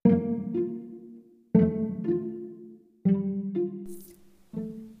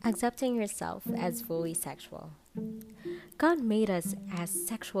Accepting yourself as fully sexual. God made us as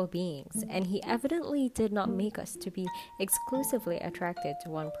sexual beings, and He evidently did not make us to be exclusively attracted to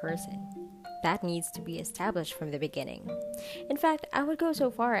one person. That needs to be established from the beginning. In fact, I would go so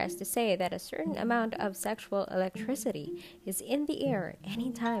far as to say that a certain amount of sexual electricity is in the air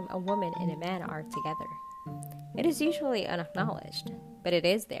anytime a woman and a man are together. It is usually unacknowledged, but it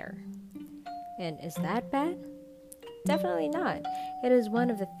is there. And is that bad? Definitely not. It is one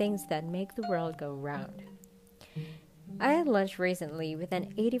of the things that make the world go round. I had lunch recently with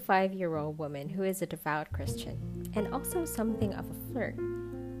an 85-year-old woman who is a devout Christian, and also something of a flirt.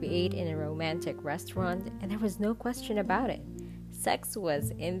 We ate in a romantic restaurant, and there was no question about it. Sex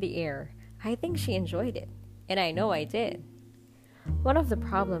was in the air. I think she enjoyed it, and I know I did. One of the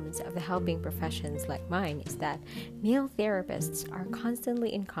problems of the helping professions like mine is that male therapists are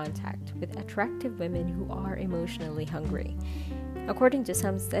constantly in contact with attractive women who are emotionally hungry. According to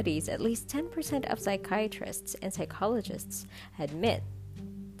some studies, at least 10% of psychiatrists and psychologists admit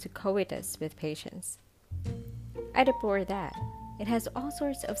to coitus with patients. I deplore that. It has all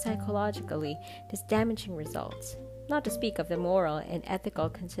sorts of psychologically damaging results, not to speak of the moral and ethical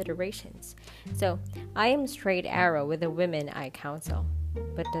considerations. So, I am straight arrow with the women I counsel.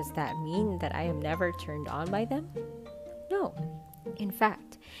 But does that mean that I am never turned on by them? No. In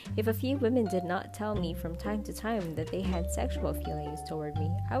fact, if a few women did not tell me from time to time that they had sexual feelings toward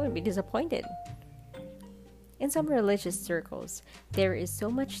me, I would be disappointed. In some religious circles, there is so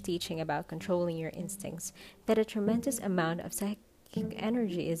much teaching about controlling your instincts that a tremendous amount of psychic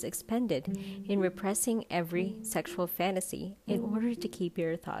energy is expended in repressing every sexual fantasy in order to keep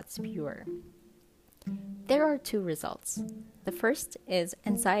your thoughts pure. There are two results. The first is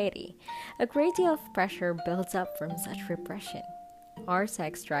anxiety. A great deal of pressure builds up from such repression. Our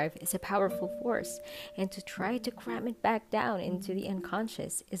sex drive is a powerful force, and to try to cram it back down into the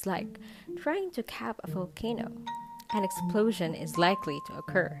unconscious is like trying to cap a volcano. An explosion is likely to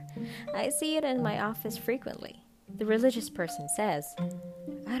occur. I see it in my office frequently. The religious person says,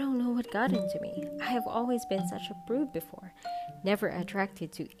 "I don't know what got into me. I have always been such a prude before, never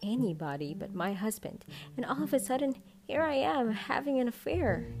attracted to anybody but my husband, and all of a sudden, here I am having an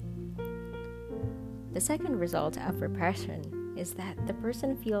affair." The second result of repression is that the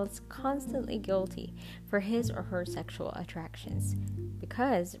person feels constantly guilty for his or her sexual attractions,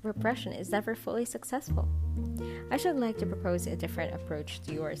 because repression is never fully successful. I should like to propose a different approach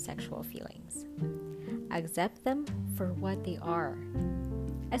to your sexual feelings. Accept them for what they are.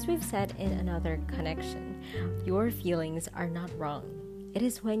 As we've said in another connection, your feelings are not wrong. It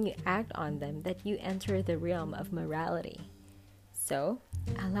is when you act on them that you enter the realm of morality. So,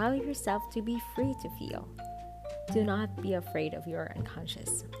 allow yourself to be free to feel. Do not be afraid of your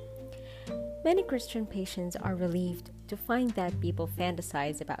unconscious. Many Christian patients are relieved to find that people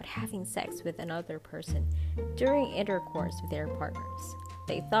fantasize about having sex with another person during intercourse with their partners.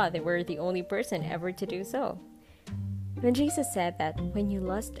 They thought they were the only person ever to do so. When Jesus said that when you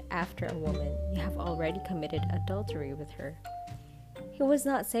lust after a woman, you have already committed adultery with her, He was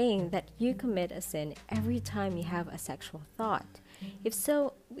not saying that you commit a sin every time you have a sexual thought. If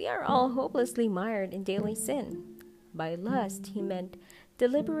so, we are all hopelessly mired in daily sin. By lust, He meant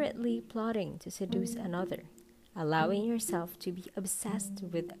deliberately plotting to seduce another, allowing yourself to be obsessed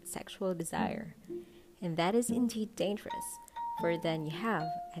with sexual desire. And that is indeed dangerous, for then you have,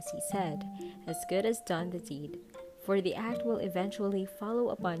 as He said, as good as done the deed, for the act will eventually follow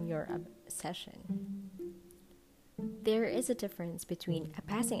upon your obsession. There is a difference between a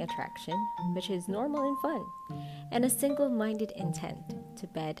passing attraction, which is normal and fun, and a single-minded intent to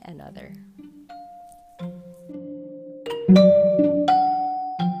bed another.